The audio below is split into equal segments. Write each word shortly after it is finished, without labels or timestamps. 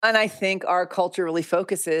And I think our culture really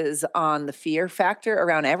focuses on the fear factor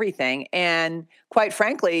around everything. And quite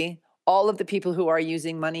frankly, all of the people who are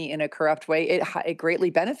using money in a corrupt way, it greatly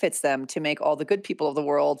benefits them to make all the good people of the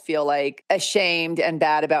world feel like ashamed and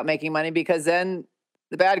bad about making money, because then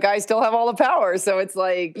the bad guys still have all the power. So it's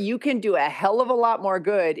like you can do a hell of a lot more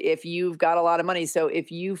good if you've got a lot of money. So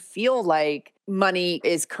if you feel like money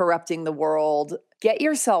is corrupting the world, get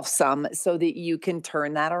yourself some so that you can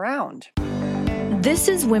turn that around. This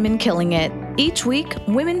is Women Killing It. Each week,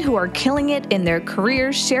 women who are killing it in their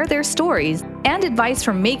careers share their stories and advice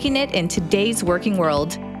for making it in today's working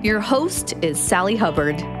world. Your host is Sally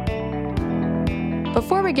Hubbard.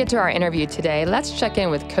 Before we get to our interview today, let's check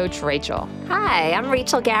in with Coach Rachel. Hi, I'm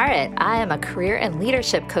Rachel Garrett. I am a career and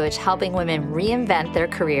leadership coach helping women reinvent their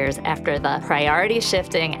careers after the priority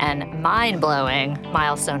shifting and mind-blowing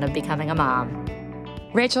milestone of becoming a mom.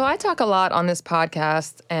 Rachel, I talk a lot on this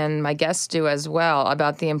podcast, and my guests do as well,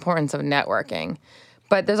 about the importance of networking.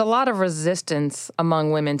 But there's a lot of resistance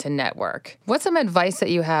among women to network. What's some advice that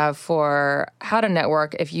you have for how to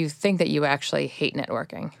network if you think that you actually hate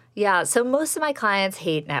networking? Yeah, so most of my clients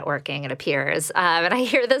hate networking, it appears. And I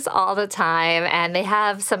hear this all the time, and they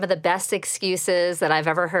have some of the best excuses that I've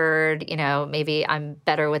ever heard. You know, maybe I'm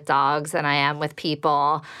better with dogs than I am with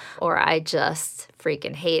people, or I just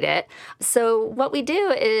freaking hate it. So what we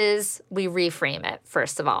do is we reframe it,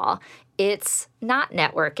 first of all. It's not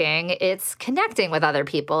networking, it's connecting with other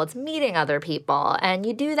people, it's meeting other people, and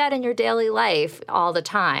you do that in your daily life all the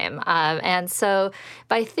time. And so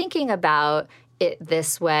by thinking about it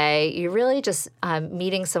this way, you're really just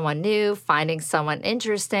meeting someone new, finding someone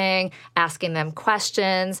interesting, asking them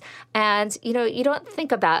questions, and you don't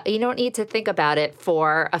need to think about it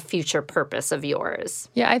for a future purpose of yours.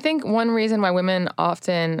 Yeah, I think one reason why women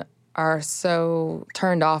often are so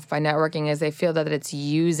turned off by networking is they feel that it's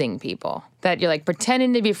using people. That you're like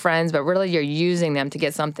pretending to be friends, but really you're using them to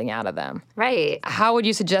get something out of them. Right. How would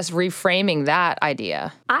you suggest reframing that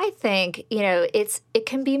idea? I think, it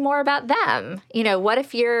can be more about them. What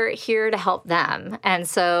if you're here to help them? And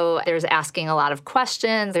so there's asking a lot of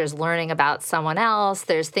questions, there's learning about someone else,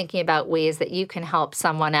 there's thinking about ways that you can help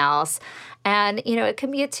someone else. And, it can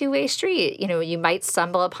be a two-way street. You might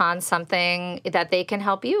stumble upon something that they can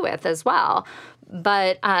help you with as well.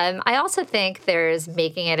 But I also think there's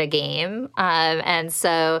making it a game. And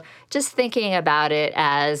so just thinking about it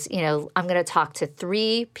as, I'm going to talk to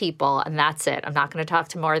 3 people and that's it. I'm not going to talk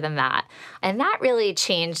to more than that. And that really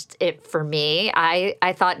changed it for me. I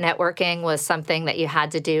thought networking was something that you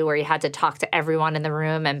had to do where you had to talk to everyone in the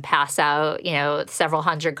room and pass out, several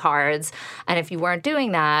hundred cards. And if you weren't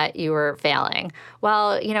doing that, you were failing.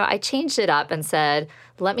 Well, I changed it up and said,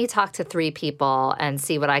 let me talk to 3 people and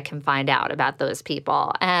see what I can find out about those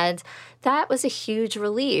people. And that was a huge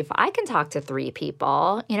relief. I can talk to 3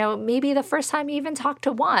 people, maybe the first time you even talk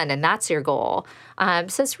to 1, and that's your goal.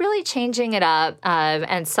 So it's really changing it up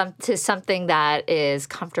to something that is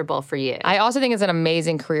comfortable for you. I also think it's an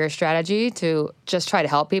amazing career strategy to just try to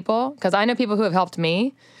help people, because I know people who have helped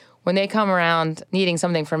me. When they come around needing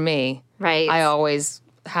something from me, right, I always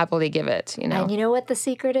happily give it, And you know what the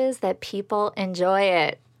secret is? That people enjoy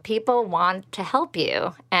it. People want to help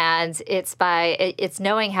you. And it's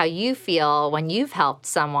knowing how you feel when you've helped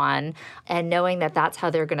someone and knowing that that's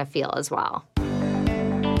how they're going to feel as well.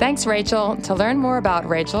 Thanks, Rachel. To learn more about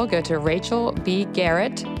Rachel, go to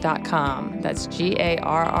rachelbgarrett.com. That's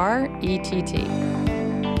GARRETT.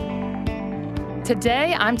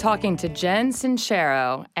 Today, I'm talking to Jen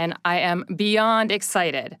Sincero, and I am beyond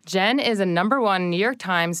excited. Jen is a #1 New York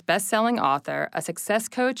Times bestselling author, a success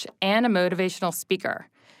coach, and a motivational speaker.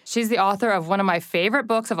 She's the author of one of my favorite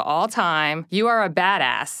books of all time, You Are a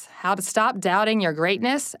Badass: How to Stop Doubting Your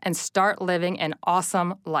Greatness and Start Living an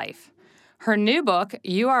Awesome Life. Her new book,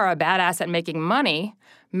 You Are a Badass at Making Money,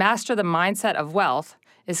 Master the Mindset of Wealth,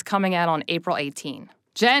 is coming out on April 18.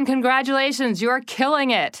 Jen, congratulations. You are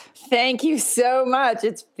killing it. Thank you so much.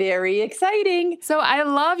 It's very exciting. So I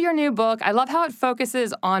love your new book. I love how it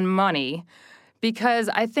focuses on money, because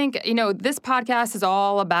I think, this podcast is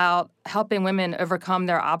all about helping women overcome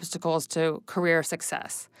their obstacles to career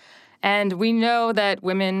success. And we know that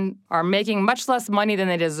women are making much less money than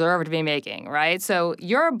they deserve to be making, right? So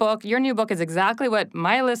your new book is exactly what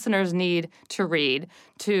my listeners need to read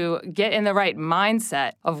to get in the right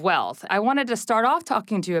mindset of wealth. I wanted to start off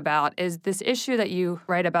talking to you about is this issue that you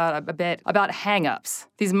write about a bit, about hang-ups,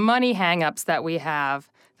 these money hang-ups that we have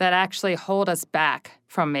that actually hold us back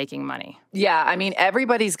from making money? Yeah, I mean,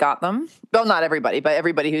 everybody's got them. Well, not everybody, but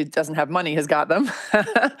everybody who doesn't have money has got them.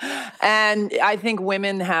 And I think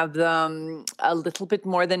women have them a little bit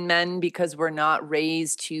more than men because we're not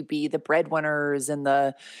raised to be the breadwinners and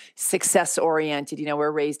the success oriented.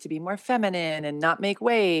 We're raised to be more feminine and not make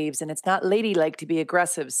waves, and it's not ladylike to be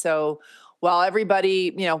aggressive. So while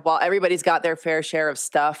everybody's got their fair share of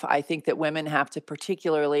stuff, I think that women have to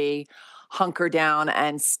particularly hunker down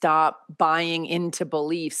and stop buying into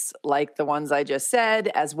beliefs like the ones I just said,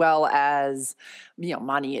 as well as,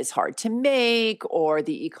 money is hard to make, or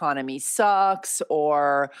the economy sucks,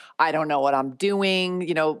 or I don't know what I'm doing.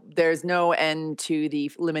 There's no end to the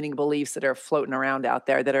limiting beliefs that are floating around out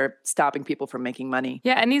there that are stopping people from making money.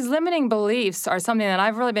 Yeah, and these limiting beliefs are something that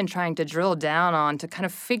I've really been trying to drill down on to kind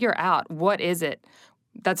of figure out what is it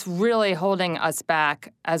that's really holding us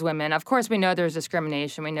back as women. Of course, we know there's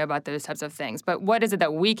discrimination. We know about those types of things. But what is it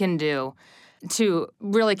that we can do to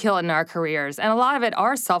really kill it in our careers? And a lot of it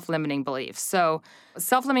are self-limiting beliefs. So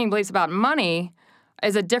self-limiting beliefs about money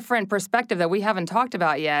is a different perspective that we haven't talked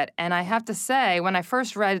about yet. And I have to say, when I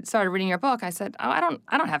first started reading your book, I said, I don't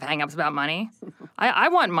have hang-ups about money. I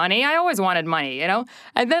want money. I always wanted money, And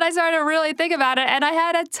then I started to really think about it, and I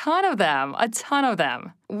had a ton of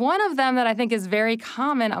them. One of them that I think is very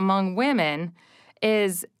common among women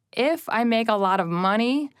is if I make a lot of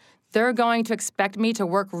money, they're going to expect me to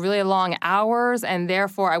work really long hours, and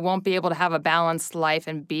therefore I won't be able to have a balanced life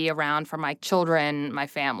and be around for my children, my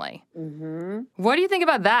family. Mm-hmm. What do you think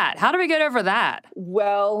about that? How do we get over that?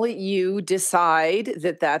 Well, you decide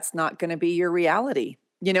that that's not going to be your reality.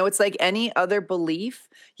 It's like any other belief.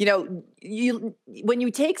 When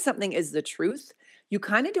you take something as the truth, you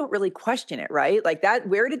kind of don't really question it, right? Like that,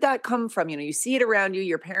 where did that come from? You see it around you.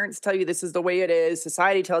 Your parents tell you this is the way it is.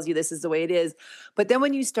 Society tells you this is the way it is. But then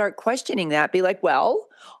when you start questioning that, be like, well,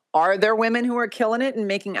 are there women who are killing it and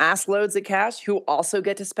making ass loads of cash who also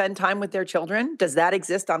get to spend time with their children? Does that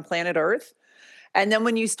exist on planet Earth? And then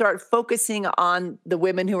when you start focusing on the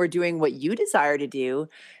women who are doing what you desire to do,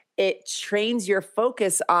 it trains your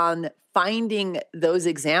focus on finding those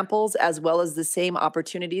examples as well as the same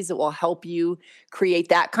opportunities that will help you create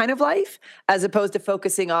that kind of life, as opposed to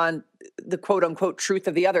focusing on the quote unquote truth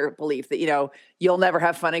of the other belief that, you'll never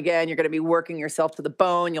have fun again. You're going to be working yourself to the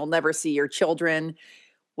bone. You'll never see your children.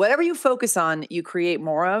 Whatever you focus on, you create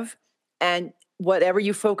more of. And whatever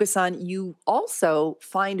you focus on, you also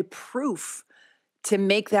find proof to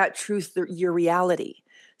make that truth your reality.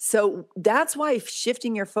 So that's why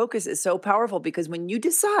shifting your focus is so powerful, because when you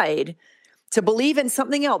decide to believe in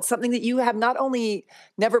something else, something that you have not only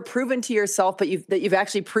never proven to yourself, but that you've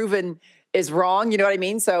actually proven is wrong, you know what I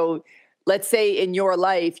mean? So let's say in your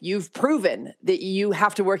life, you've proven that you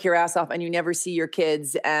have to work your ass off and you never see your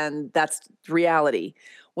kids, and that's reality.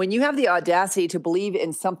 When you have the audacity to believe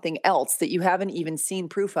in something else that you haven't even seen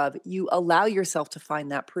proof of, you allow yourself to find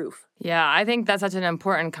that proof. Yeah, I think that's such an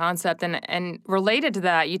important concept. And related to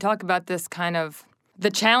that, you talk about this kind of the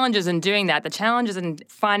challenges in doing that. The challenges in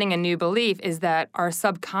finding a new belief is that our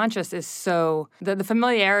subconscious is the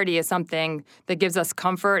familiarity is something that gives us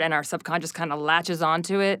comfort, and our subconscious kind of latches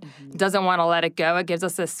onto it, doesn't want to let it go. It gives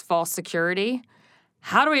us this false security.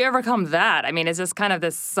 How do we overcome that? I mean, is this kind of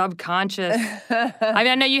this subconscious?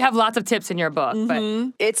 I know you have lots of tips in your book,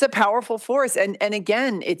 but it's a powerful force. And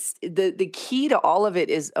again, it's the key to all of it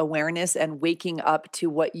is awareness and waking up to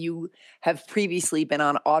what you have previously been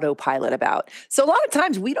on autopilot about. So a lot of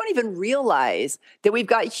times we don't even realize that we've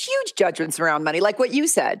got huge judgments around money, like what you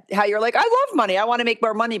said, how you're like, I love money. I want to make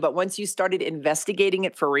more money. But once you started investigating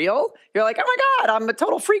it for real, you're like, oh my God, I'm a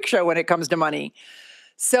total freak show when it comes to money.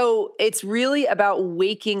 So it's really about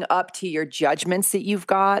waking up to your judgments that you've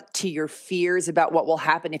got, to your fears about what will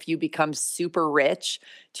happen if you become super rich,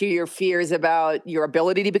 to your fears about your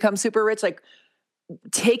ability to become super rich. Like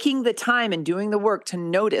taking the time and doing the work to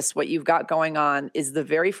notice what you've got going on is the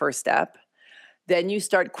very first step. Then you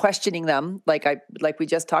start questioning them, like we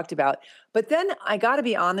just talked about. But then I got to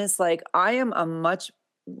be honest, like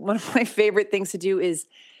one of my favorite things to do is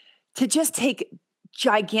to just take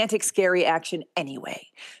gigantic, scary action anyway.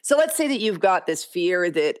 So let's say that you've got this fear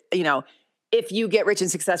that, if you get rich and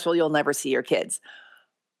successful, you'll never see your kids.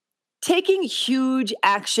 Taking huge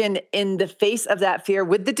action in the face of that fear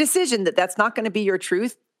with the decision that that's not going to be your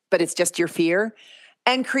truth, but it's just your fear,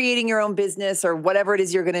 and creating your own business or whatever it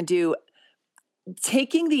is you're going to do,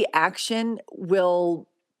 taking the action will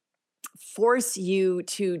force you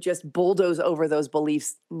to just bulldoze over those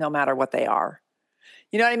beliefs no matter what they are.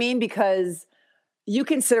 You know what I mean? Because you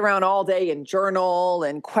can sit around all day and journal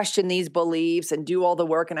and question these beliefs and do all the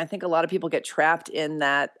work. And I think a lot of people get trapped in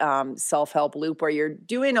that self-help loop where you're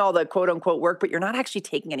doing all the quote unquote work, but you're not actually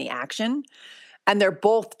taking any action. And they're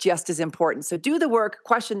both just as important. So do the work,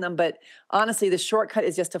 question them. But honestly, the shortcut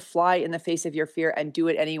is just to fly in the face of your fear and do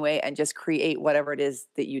it anyway and just create whatever it is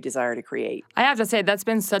that you desire to create. I have to say, that's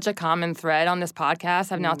been such a common thread on this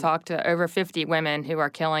podcast. I've now talked to over 50 women who are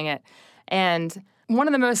killing it. And one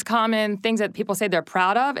of the most common things that people say they're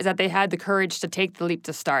proud of is that they had the courage to take the leap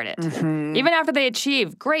to start it. Even after they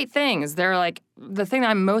achieve great things, they're like, the thing that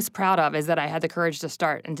I'm most proud of is that I had the courage to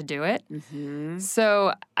start and to do it.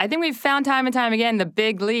 So I think we've found time and time again, the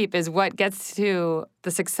big leap is what gets to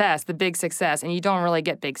the success, the big success. And you don't really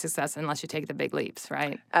get big success unless you take the big leaps,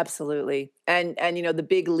 right? Absolutely. And the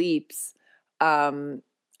big leaps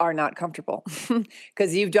are not comfortable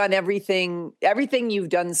because you've done everything you've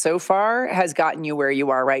done so far has gotten you where you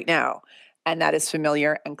are right now. And that is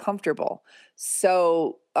familiar and comfortable.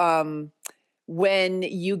 So when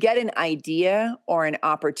you get an idea or an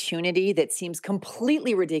opportunity that seems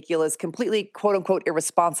completely ridiculous, completely quote unquote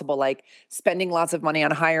irresponsible, like spending lots of money on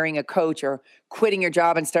hiring a coach or quitting your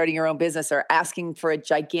job and starting your own business or asking for a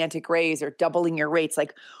gigantic raise or doubling your rates,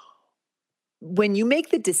 like when you make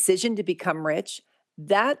the decision to become rich,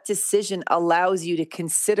 that decision allows you to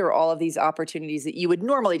consider all of these opportunities that you would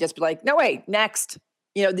normally just be like, no way, next,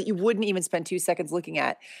 that you wouldn't even spend 2 seconds looking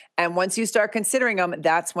at. And once you start considering them,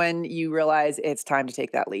 that's when you realize it's time to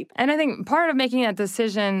take that leap. And I think part of making that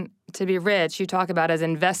decision to be rich, you talk about as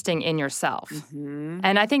investing in yourself.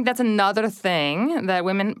 And I think that's another thing that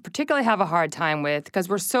women particularly have a hard time with because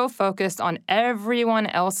we're so focused on everyone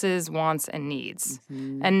else's wants and needs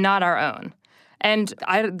and not our own. And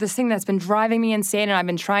this thing that's been driving me insane and I've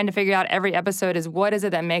been trying to figure out every episode is what is it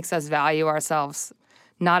that makes us value ourselves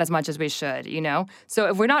not as much as we should, So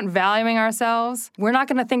if we're not valuing ourselves, we're not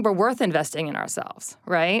going to think we're worth investing in ourselves,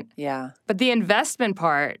 right? Yeah. But the investment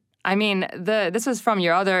part, I mean, this was from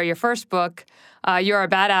your first book, You're a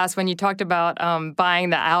Badass, when you talked about buying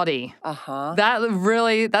the Audi.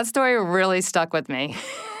 That story really stuck with me.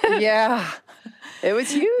 Yeah. It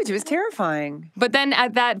was huge. It was terrifying. But then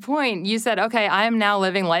at that point, you said, okay, I am now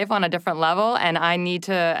living life on a different level and I'm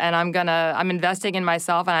investing in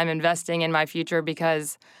myself and I'm investing in my future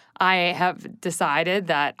because I have decided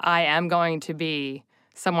that I am going to be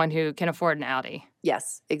someone who can afford an Audi.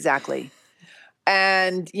 Yes, exactly.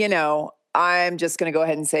 And, I'm just going to go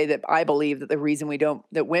ahead and say that I believe that the reason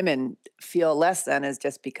that women feel less than is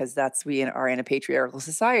just because we are in a patriarchal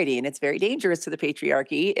society, and it's very dangerous to the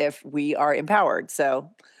patriarchy if we are empowered.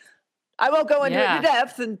 So I won't go into it in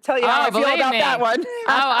depth and tell you how I feel about that one.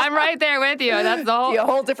 I'm right there with you. That's a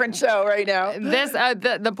whole different show right now. This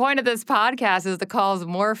the point of this podcast is to cause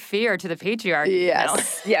more fear to the patriarchy.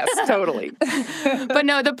 Yes, yes, totally. But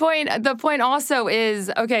no, the point also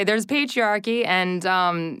is, okay, there's patriarchy, and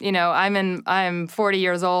I'm 40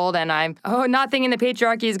 years old, and I'm not thinking the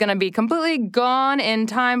patriarchy is going to be completely gone in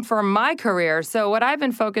time for my career. So what I've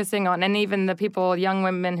been focusing on, and even the young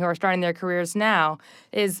women who are starting their careers now,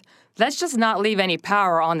 is let's just not leave any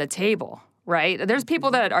power on the table, right? There's people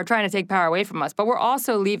that are trying to take power away from us, but we're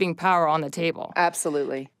also leaving power on the table.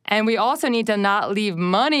 Absolutely. And we also need to not leave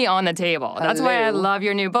money on the table. That's why I love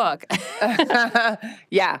your new book.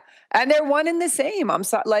 Yeah. And they're one and the same. I'm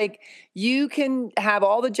sorry, you can have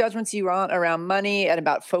all the judgments you want around money and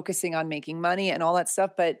about focusing on making money and all that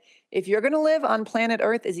stuff. But if you're going to live on planet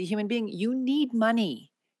Earth as a human being, you need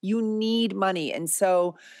money. You need money. And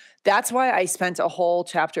so that's why I spent a whole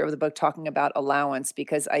chapter of the book talking about allowance,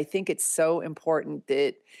 because I think it's so important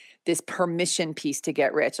that this permission piece to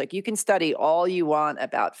get rich. You can study all you want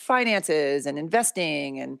about finances and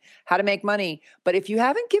investing and how to make money, but if you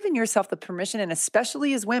haven't given yourself the permission, and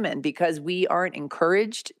especially as women, because we aren't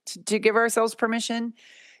encouraged to give ourselves permission,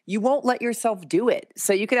 you won't let yourself do it.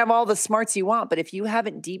 So you can have all the smarts you want, but if you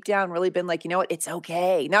haven't deep down really been like, you know what, it's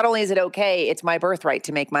okay. Not only is it okay, it's my birthright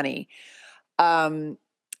to make money.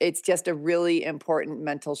 It's just a really important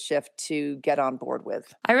mental shift to get on board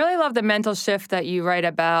with. I really love the mental shift that you write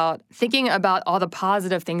about, thinking about all the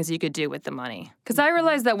positive things you could do with the money. Because I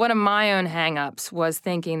realized that one of my own hang-ups was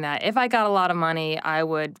thinking that if I got a lot of money, I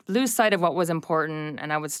would lose sight of what was important,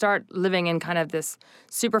 and I would start living in kind of this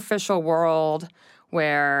superficial world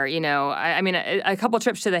where, I mean, a couple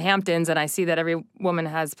trips to the Hamptons, and I see that every woman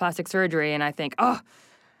has plastic surgery, and I think,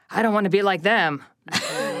 I don't want to be like them.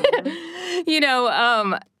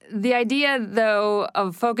 The idea, though,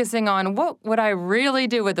 of focusing on what would I really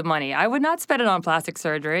do with the money, I would not spend it on plastic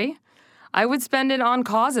surgery. I would spend it on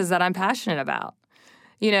causes that I'm passionate about.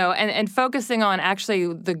 and focusing on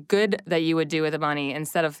actually the good that you would do with the money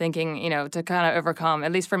instead of thinking, to kind of overcome,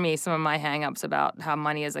 at least for me, some of my hangups about how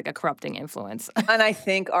money is like a corrupting influence. And I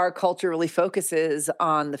think our culture really focuses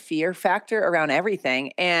on the fear factor around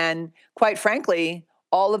everything. And quite frankly,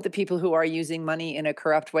 all of the people who are using money in a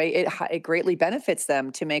corrupt way, it greatly benefits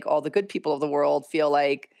them to make all the good people of the world feel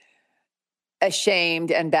like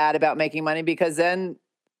ashamed and bad about making money, because then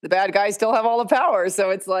the bad guys still have all the power.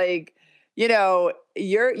 So it's like,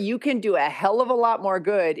 you can do a hell of a lot more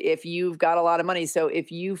good if you've got a lot of money. So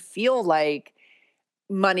if you feel like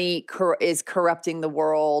money is corrupting the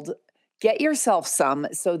world, get yourself some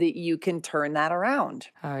so that you can turn that around.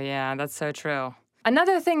 Oh, yeah, that's so true.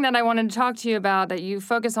 Another thing that I wanted to talk to you about that you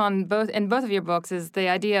focus on in both of your books is the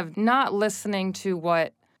idea of not listening to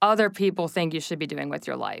what other people think you should be doing with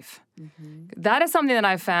your life. Mm-hmm. That is something that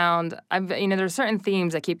I've found. There's certain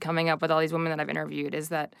themes that keep coming up with all these women that I've interviewed, is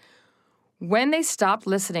that when they stopped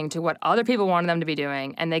listening to what other people wanted them to be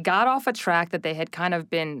doing and they got off a track that they had kind of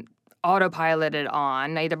been autopiloted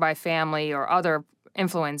on, either by family or other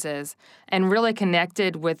influences, and really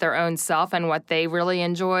connected with their own self and what they really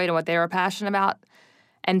enjoyed and what they were passionate about,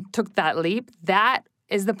 and took that leap, that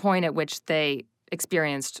is the point at which they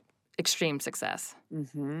experienced extreme success.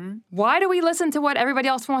 Mm-hmm. Why do we listen to what everybody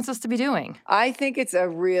else wants us to be doing? I think it's a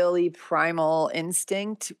really primal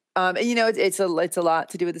instinct. It's a lot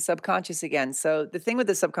to do with the subconscious again. So the thing with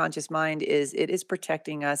the subconscious mind is it is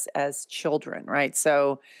protecting us as children, right?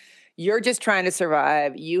 So you're just trying to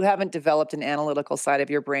survive. You haven't developed an analytical side of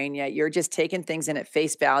your brain yet. You're just taking things in at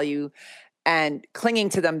face value and clinging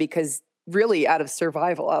to them because really out of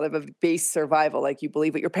survival, out of a base survival, like you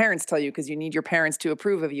believe what your parents tell you because you need your parents to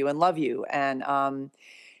approve of you and love you. And,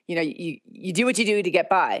 you do what you do to get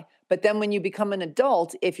by. But then when you become an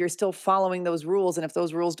adult, if you're still following those rules and if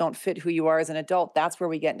those rules don't fit who you are as an adult, that's where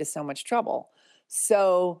we get into so much trouble.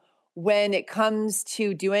 So when it comes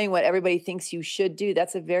to doing what everybody thinks you should do,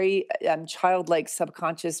 that's a very childlike,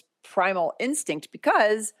 subconscious, primal instinct,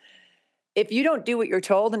 because if you don't do what you're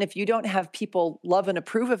told and if you don't have people love and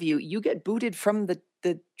approve of you, you get booted from the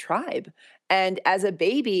tribe. And as a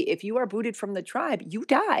baby, if you are booted from the tribe, you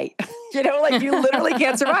die. You literally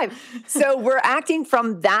can't survive. So we're acting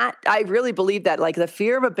from that. I really believe that, like, the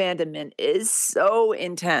fear of abandonment is so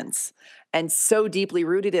intense and so deeply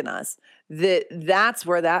rooted in us that's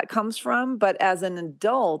where that comes from. But as an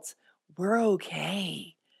adult, we're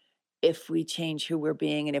okay if we change who we're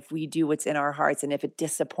being and if we do what's in our hearts and if it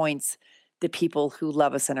disappoints the people who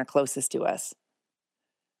love us and are closest to us.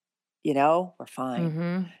 We're fine.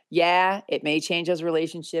 Mm-hmm. Yeah, it may change those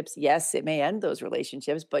relationships. Yes, it may end those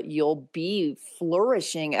relationships, but you'll be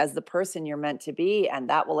flourishing as the person you're meant to be, and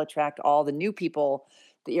that will attract all the new people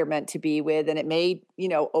that you're meant to be with. And it may,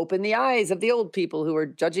 open the eyes of the old people who are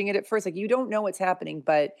judging it at first. Like, you don't know what's happening,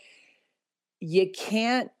 but you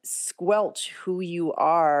can't squelch who you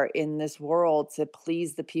are in this world to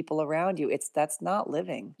please the people around you. That's not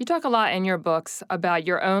living. You talk a lot in your books about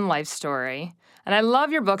your own life story. And I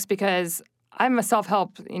love your books because I'm a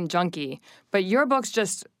self-help junkie, but your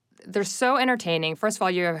books they're so entertaining. First of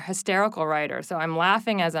all, you're a hysterical writer, so I'm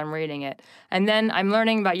laughing as I'm reading it. And then I'm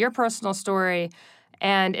learning about your personal story.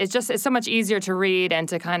 And it's so much easier to read and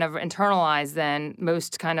to kind of internalize than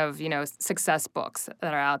most kind of, success books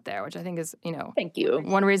that are out there, which I think is, Thank you.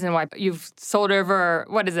 One reason why you've sold over,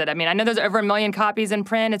 what is it? I mean, I know there's over 1 million copies in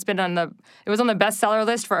print. It was on the bestseller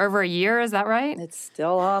list for over a year. Is that right? It's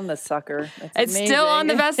still on the sucker. It's still on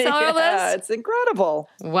the bestseller list? Yeah, it's incredible.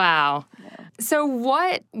 Wow. Yeah. So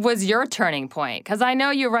what was your turning point? Because I know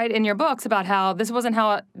you write in your books about how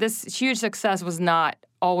this huge success was not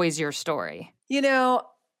always your story.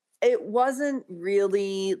 It wasn't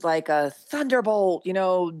really like a thunderbolt.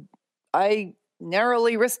 I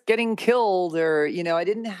narrowly risked getting killed, or, I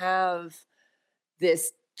didn't have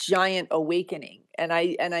this giant awakening. And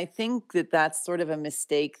I think that that's sort of a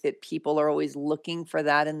mistake, that people are always looking for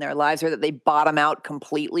that in their lives, or that they bottom out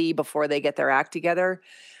completely before they get their act together.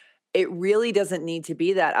 It really doesn't need to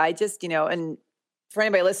be that. I just, and for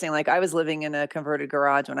anybody listening, like, I was living in a converted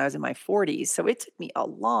garage when I was in my 40s. So it took me a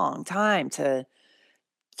long time to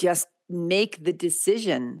just make the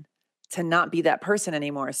decision to not be that person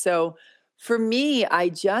anymore. So for me,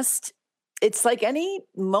 it's like any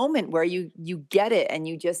moment where you get it and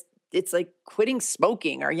it's like quitting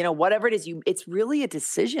smoking or, whatever it is, it's really a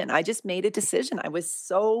decision. I just made a decision. I was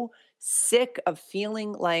so sick of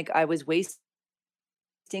feeling like I was wasting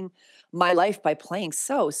my life by playing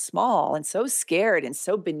so small and so scared and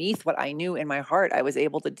so beneath what I knew in my heart I was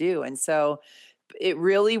able to do. And so it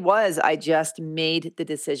really was, I just made the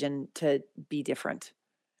decision to be different.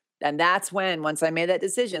 And that's when, once I made that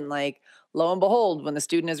decision, like, lo and behold, when the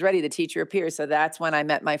student is ready, the teacher appears. So that's when I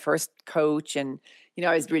met my first coach. And,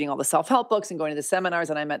 I was reading all the self-help books and going to the seminars.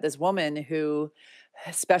 And I met this woman who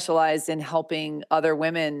specialized in helping other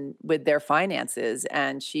women with their finances.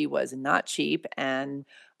 And she was not cheap. And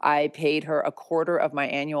I paid her a quarter of my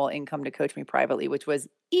annual income to coach me privately, which was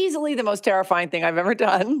easily the most terrifying thing I've ever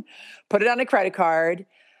done. Put it on a credit card.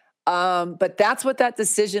 But that's what that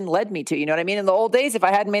decision led me to. You know what I mean? In the old days, if I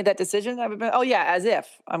hadn't made that decision, I would have been, oh yeah, as if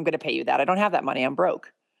I'm going to pay you that. I don't have that money. I'm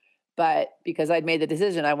broke. But because I'd made the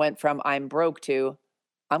decision, I went from I'm broke to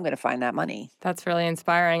I'm going to find that money. That's really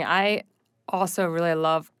inspiring. I also really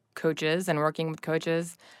love coaches and working with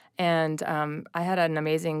coaches. And I had an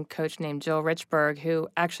amazing coach named Jill Richberg who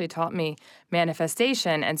actually taught me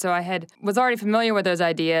manifestation. And so was already familiar with those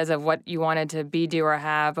ideas of what you wanted to be, do, or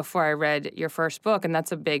have before I read your first book. And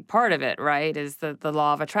that's a big part of it, right, is the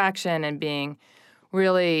law of attraction and being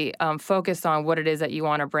really focused on what it is that you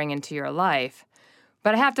want to bring into your life.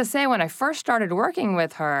 But I have to say, when I first started working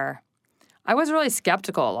with her, I was really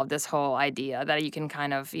skeptical of this whole idea that you can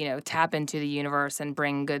kind of, tap into the universe and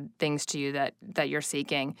bring good things to you that you're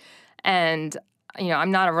seeking. And, I'm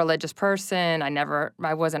not a religious person.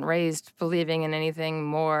 I wasn't raised believing in anything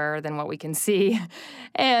more than what we can see.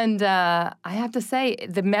 And I have to say,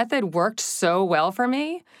 the method worked so well for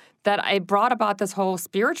me that it brought about this whole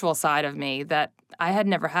spiritual side of me that I had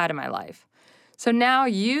never had in my life. So now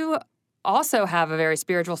you also have a very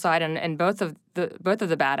spiritual side in both of the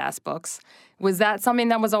badass books. Was that something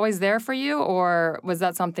that was always there for you, or was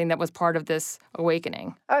that something that was part of this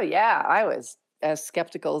awakening? Oh yeah, I was as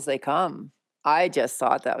skeptical as they come. I just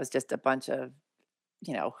thought that was just a bunch of,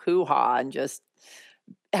 hoo-ha, and just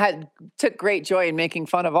took great joy in making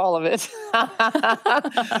fun of all of it.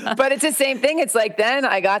 But it's the same thing. It's like then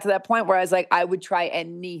I got to that point where I was like, I would try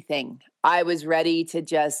anything. I was ready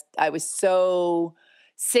to I was so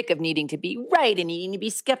sick of needing to be right and needing to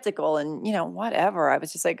be skeptical and, whatever. I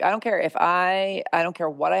was just like, I don't care I don't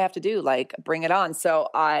care what I have to do, like bring it on. So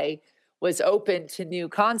I was open to new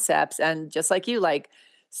concepts and just like you, like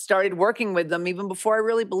started working with them even before I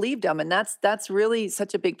really believed them. And that's really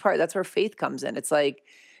such a big part. That's where faith comes in. It's like,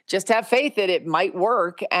 just have faith that it might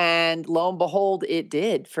work. And lo and behold, it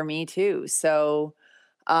did for me too. So,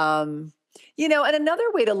 and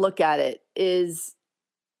another way to look at it is,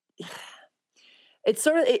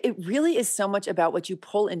 it really is so much about what you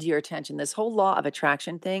pull into your attention. This whole law of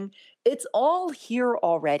attraction thing, it's all here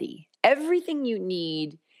already. Everything you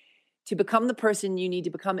need to become the person you need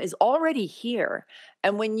to become is already here.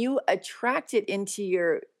 And when you attract it into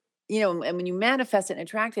your, and when you manifest it and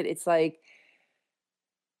attract it, it's like,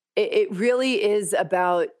 it really is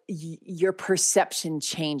about your perception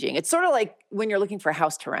changing. It's sort of like when you're looking for a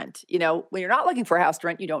house to rent. When you're not looking for a house to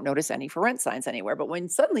rent, you don't notice any for rent signs anywhere. But when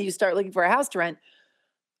suddenly you start looking for a house to rent,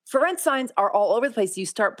 for rent signs are all over the place. You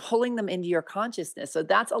start pulling them into your consciousness. So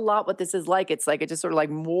that's a lot what this is like. It's like, it just sort of like,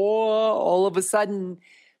 whoa, all of a sudden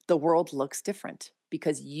the world looks different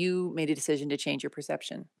because you made a decision to change your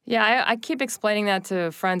perception. Yeah, I keep explaining that to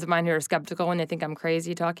friends of mine who are skeptical and they think I'm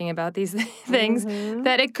crazy talking about these things,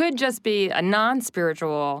 that it could just be a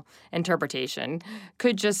non-spiritual interpretation.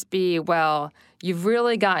 Could just be, well, you've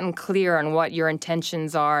really gotten clear on what your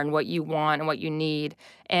intentions are and what you want and what you need.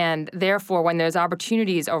 And therefore, when those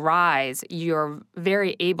opportunities arise, you're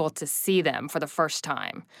very able to see them for the first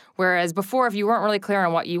time. Whereas before, if you weren't really clear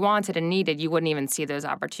on what you wanted and needed, you wouldn't even see those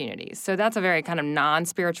opportunities. So that's a very kind of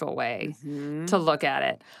non-spiritual way to look at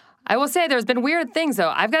it. I will say there's been weird things,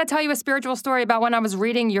 though. I've got to tell you a spiritual story about when I was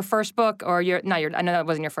reading your first book, I know that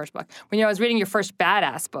wasn't your first book. When I was reading your first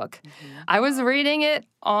badass book, I was reading it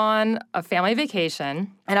on a family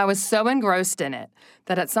vacation, and I was so engrossed in it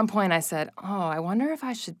that at some point I said, I wonder if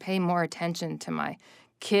I should pay more attention to my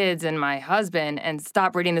kids and my husband and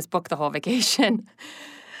stop reading this book the whole vacation.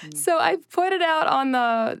 So I put it out on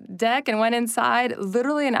the deck and went inside.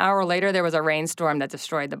 Literally an hour later, there was a rainstorm that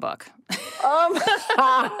destroyed the book.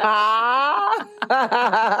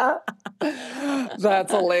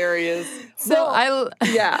 That's hilarious. So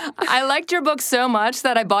I liked your book so much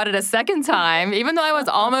that I bought it a second time, even though I was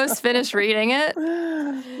almost finished reading it.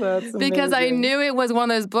 That's amazing. Because I knew it was one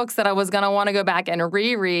of those books that I was going to want to go back and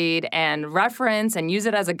reread and reference and use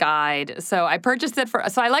it as a guide. So I purchased it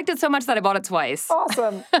so I liked it so much that I bought it twice.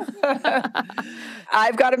 Awesome.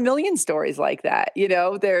 I've got a million stories like that.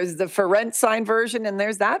 There's the for rent sign version and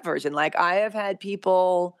there's that version. Like I have had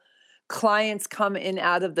clients come in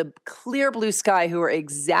out of the clear blue sky who are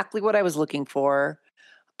exactly what I was looking for.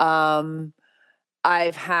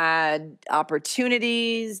 I've had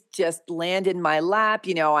opportunities just land in my lap.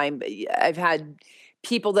 I've had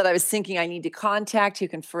people that I was thinking I need to contact who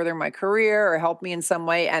can further my career or help me in some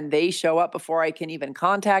way, and they show up before I can even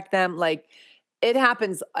contact them. Like, it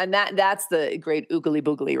happens, and that's the great oogly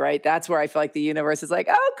boogly, right? That's where I feel like the universe is like,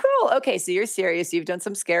 oh, cool. Okay, so you're serious. You've done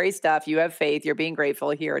some scary stuff. You have faith. You're being grateful.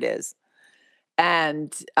 Here it is.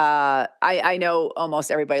 And I know almost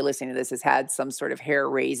everybody listening to this has had some sort of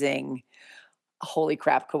hair-raising, holy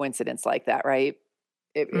crap coincidence like that, right?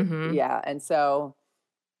 Yeah, and so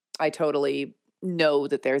I totally know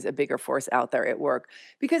that there's a bigger force out there at work.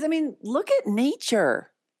 Because, I mean, look at nature.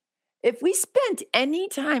 If we spent any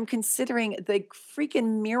time considering the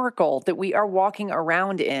freaking miracle that we are walking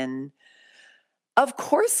around in, of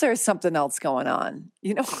course there's something else going on.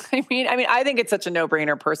 You know what I mean? I think it's such a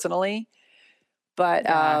no-brainer personally. But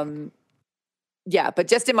but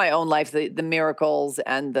just in my own life, the miracles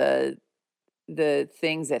and the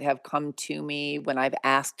things that have come to me when I've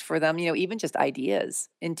asked for them, even just ideas,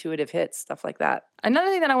 intuitive hits, stuff like that.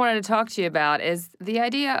 Another thing that I wanted to talk to you about is the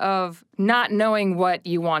idea of not knowing what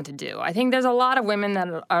you want to do. I think there's a lot of women that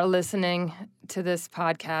are listening to this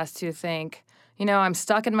podcast who think, I'm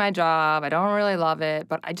stuck in my job. I don't really love it,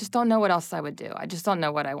 but I just don't know what else I would do. I just don't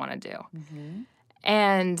know what I want to do. Mm-hmm.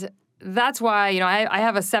 And that's why, I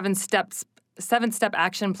have a seven-step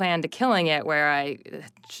action plan to killing it, where I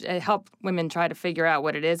help women try to figure out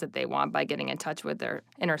what it is that they want by getting in touch with their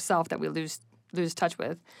inner self that we lose touch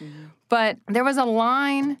with. Mm-hmm. But there was a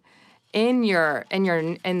line in your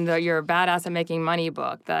Badass at Making Money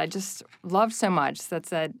book that I just loved so much that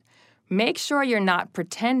said, make sure you're not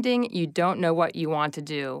pretending you don't know what you want to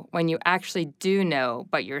do when you actually do know,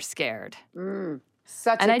 but you're scared.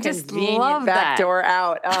 Such a convenient backdoor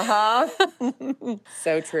out. Uh-huh.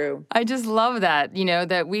 So true. I just love that,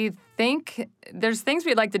 that we think there's things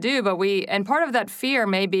we'd like to do, but and part of that fear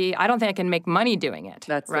may be, I don't think I can make money doing it.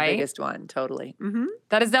 That's right? The biggest one, totally. Mm-hmm.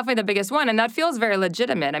 That is definitely the biggest one, and that feels very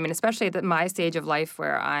legitimate. especially at my stage of life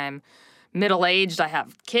where I'm middle-aged, I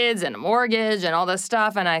have kids and a mortgage and all this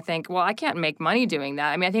stuff, and I think, well, I can't make money doing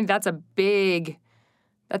that. I think that's a big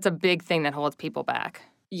thing that holds people back.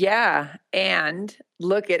 Yeah, and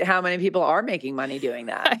look at how many people are making money doing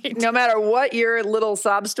that. Right. No matter what your little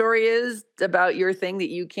sob story is about your thing that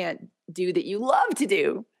you can't do that you love to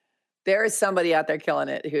do, there is somebody out there killing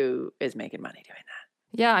it who is making money doing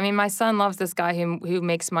that. Yeah, my son loves this guy who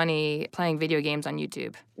makes money playing video games on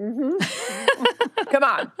YouTube. Mm-hmm. Come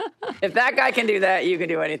on. If that guy can do that, you can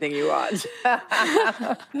do anything you want.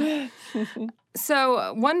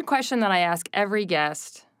 So one question that I ask every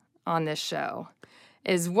guest on this show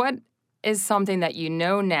is, what is something that you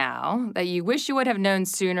know now that you wish you would have known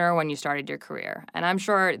sooner when you started your career? And I'm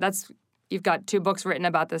sure you've got 2 books written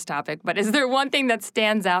about this topic, but is there one thing that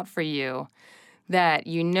stands out for you that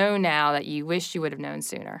you know now that you wish you would have known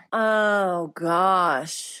sooner? Oh,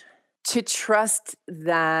 gosh. To trust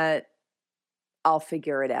that I'll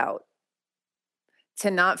figure it out. To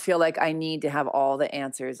not feel like I need to have all the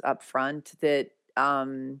answers up front, that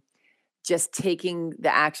just taking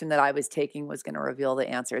the action that I was taking was going to reveal the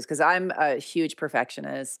answers. Because I'm a huge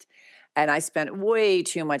perfectionist, and I spent way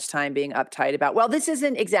too much time being uptight about, well, this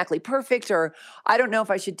isn't exactly perfect, or I don't know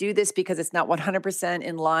if I should do this because it's not 100%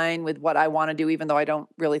 in line with what I want to do, even though I don't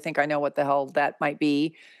really think I know what the hell that might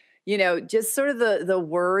be. Just sort of the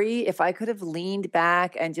worry. If I could have leaned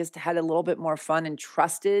back and just had a little bit more fun and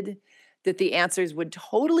trusted that the answers would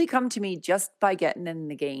totally come to me just by getting in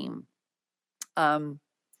the game,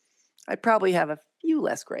 I'd probably have a few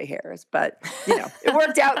less gray hairs, but it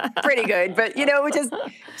worked out pretty good. But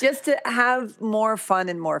just to have more fun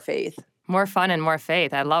and more faith. More fun and more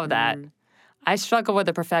faith. I love that. I struggle with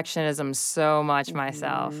the perfectionism so much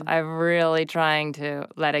myself. I'm really trying to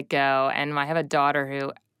let it go, and I have a daughter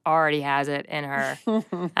who already has it in her,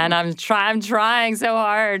 and I'm trying so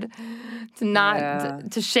hard to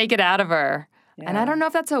not to shake it out of her. Yeah. And I don't know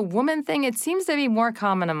if that's a woman thing. It seems to be more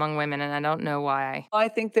common among women, and I don't know why. I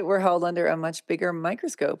think that we're held under a much bigger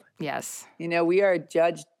microscope. Yes. We are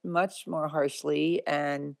judged much more harshly,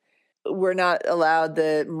 and we're not allowed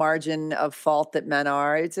the margin of fault that men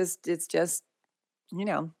are. It's just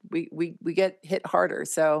we get hit harder.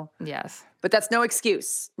 So yes. But that's no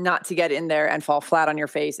excuse not to get in there and fall flat on your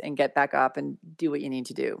face and get back up and do what you need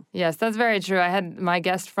to do. Yes, that's very true. I had my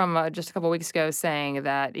guest from just a couple of weeks ago saying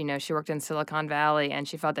that, she worked in Silicon Valley and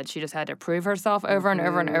she felt that she just had to prove herself over and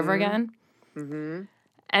over and over again. Mm-hmm.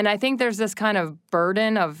 And I think there's this kind of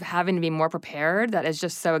burden of having to be more prepared that is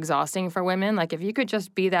just so exhausting for women. Like, if you could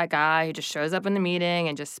just be that guy who just shows up in the meeting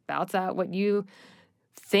and just spouts out what you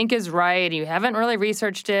think is right. You haven't really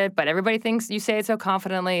researched it, but everybody thinks you say it so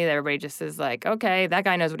confidently that everybody just is like, okay, that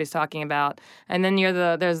guy knows what he's talking about. And then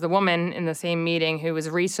there's the woman in the same meeting who has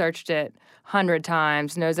researched it 100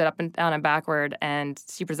 times, knows it up and down and backward, and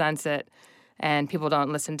she presents it, and people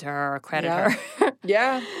don't listen to her or credit her.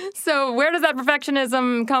 Yeah. So where does that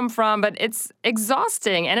perfectionism come from? But it's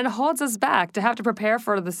exhausting, and it holds us back to have to prepare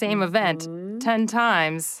for the same event 10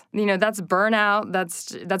 times. That's burnout,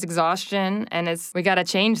 that's exhaustion, and we got to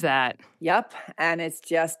change that. Yep. And it's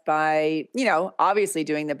just by, obviously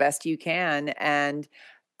doing the best you can. And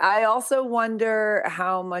I also wonder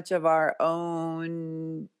how much of our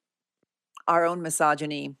own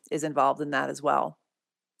misogyny is involved in that as well.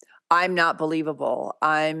 I'm not believable.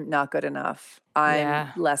 I'm not good enough.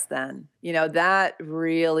 I'm less than. That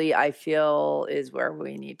really, I feel, is where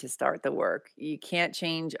we need to start the work. You can't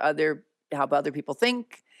change how other people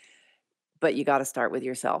think, but you got to start with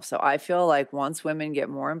yourself. So I feel like once women get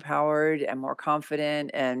more empowered and more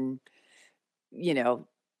confident and,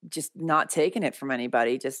 just not taking it from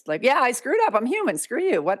anybody, just like, yeah, I screwed up. I'm human. Screw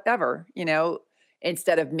you, whatever,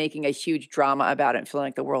 instead of making a huge drama about it and feeling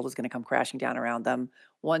like the world is going to come crashing down around them.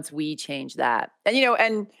 Once we change that, and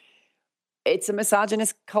and it's a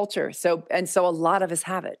misogynist culture, so a lot of us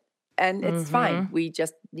have it, and it's fine. We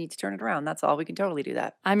just need to turn it around. That's all. We can totally do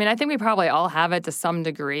that. I mean, I think we probably all have it to some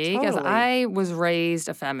degree, because I was raised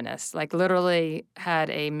a feminist, like literally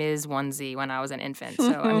had a Ms. onesie when I was an infant.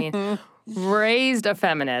 So I mean, raised a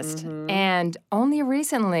feminist, and only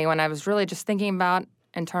recently, when I was really just thinking about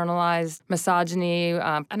internalized misogyny,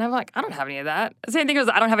 and I'm like, I don't have any of that. Same thing as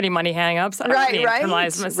I don't have any money hang-ups. I don't have any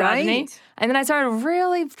internalized misogyny. And then I started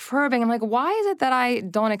really probing. I'm like, why is it that I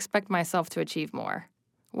don't expect myself to achieve more?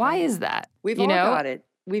 Why is that? We've all got it.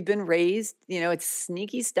 We've been raised, it's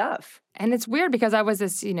sneaky stuff. And it's weird because I was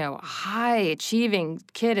this, high-achieving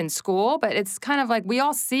kid in school, but it's kind of like we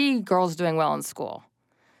all see girls doing well in school.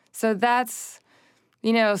 So that's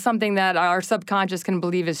something that our subconscious can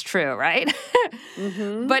believe is true, right?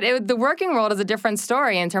 But the working world is a different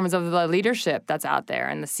story in terms of the leadership that's out there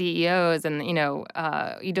and the CEOs, and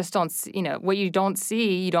you just don't what you don't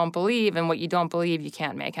see, you don't believe, and what you don't believe, you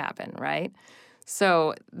can't make happen, right?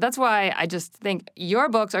 So that's why I just think your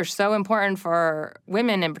books are so important for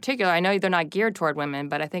women in particular. I know they're not geared toward women,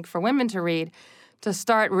 but I think for women to read, to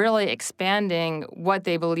start really expanding what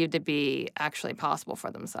they believe to be actually possible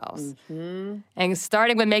for themselves. And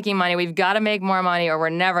starting with making money, we've got to make more money or we're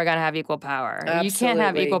never going to have equal power. Absolutely. You can't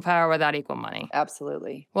have equal power without equal money.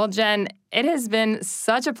 Absolutely. Well, Jen, it has been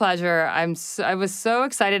such a pleasure. I was so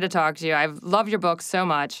excited to talk to you. I've loved your book so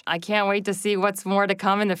much. I can't wait to see what's more to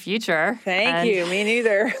come in the future. Thank you. Me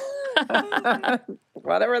neither.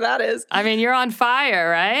 Whatever that is. I mean, you're on fire,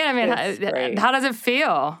 right? I mean, how does it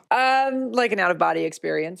feel? Like an out-of-body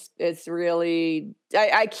experience. It's really,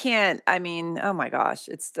 I can't, oh my gosh,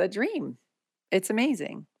 it's a dream. It's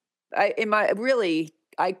amazing. It's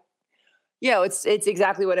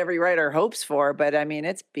exactly what every writer hopes for, but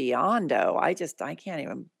it's beyond-o. I can't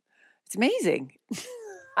even, it's amazing.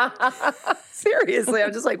 Seriously,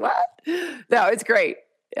 I'm just like, what? No, it's great.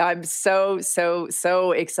 I'm so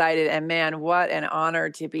excited. And man, what an honor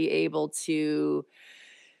to be able to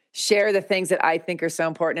share the things that I think are so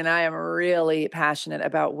important. And I am really passionate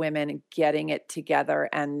about women getting it together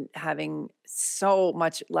and having so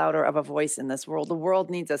much louder of a voice in this world. The world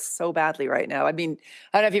needs us so badly right now. I don't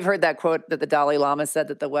know if you've heard that quote that the Dalai Lama said,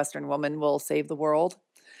 that the Western woman will save the world.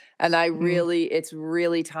 And it's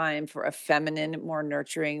really time for a feminine, more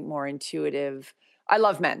nurturing, more intuitive. I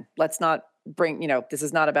love men. Let's not bring, this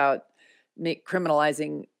is not about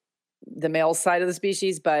criminalizing the male side of the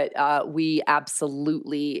species, but we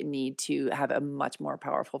absolutely need to have a much more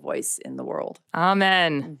powerful voice in the world.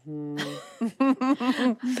 Amen.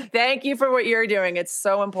 Thank you for what you're doing. It's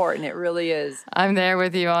so important. It really is. I'm there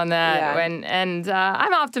with you on that. Yeah. And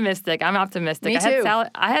I'm optimistic. Me too.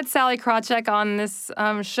 I had Sally Krawcheck on this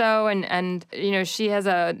show, and she has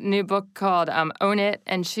a new book called Own It,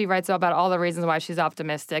 and she writes about all the reasons why she's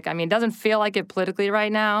optimistic. I mean, it doesn't feel like it politically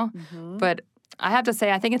right now, but I have to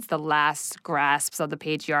say, I think it's the last grasps of the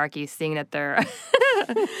patriarchy, seeing that they're,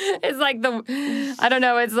 it's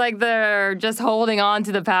like they're just holding on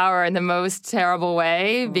to the power in the most terrible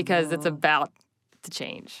way because it's about to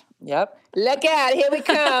change. Yep. Look out, here we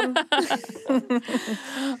come.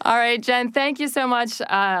 All right, Jen, thank you so much.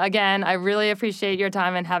 Again, I really appreciate your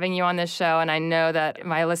time and having you on this show, and I know that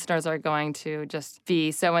my listeners are going to just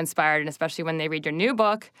be so inspired, and especially when they read your new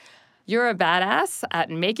book. You're a Badass at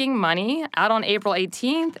Making Money, out on April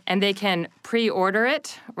 18th, and they can pre-order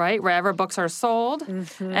it, right, wherever books are sold.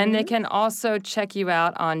 Mm-hmm. And they can also check you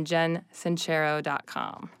out on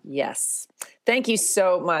jensincero.com. Yes. Thank you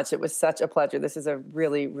so much. It was such a pleasure. This is a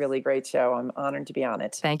really, really great show. I'm honored to be on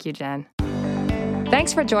it. Thank you, Jen.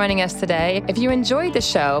 Thanks for joining us today. If you enjoyed the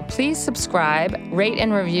show, please subscribe, rate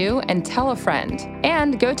and review, and tell a friend.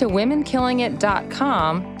 And go to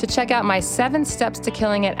womenkillingit.com to check out my 7 Steps to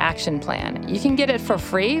Killing It action plan. You can get it for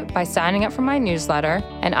free by signing up for my newsletter,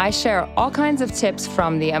 and I share all kinds of tips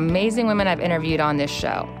from the amazing women I've interviewed on this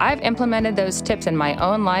show. I've implemented those tips in my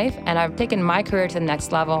own life, and I've taken my career to the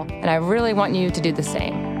next level, and I really want you to do the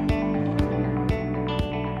same.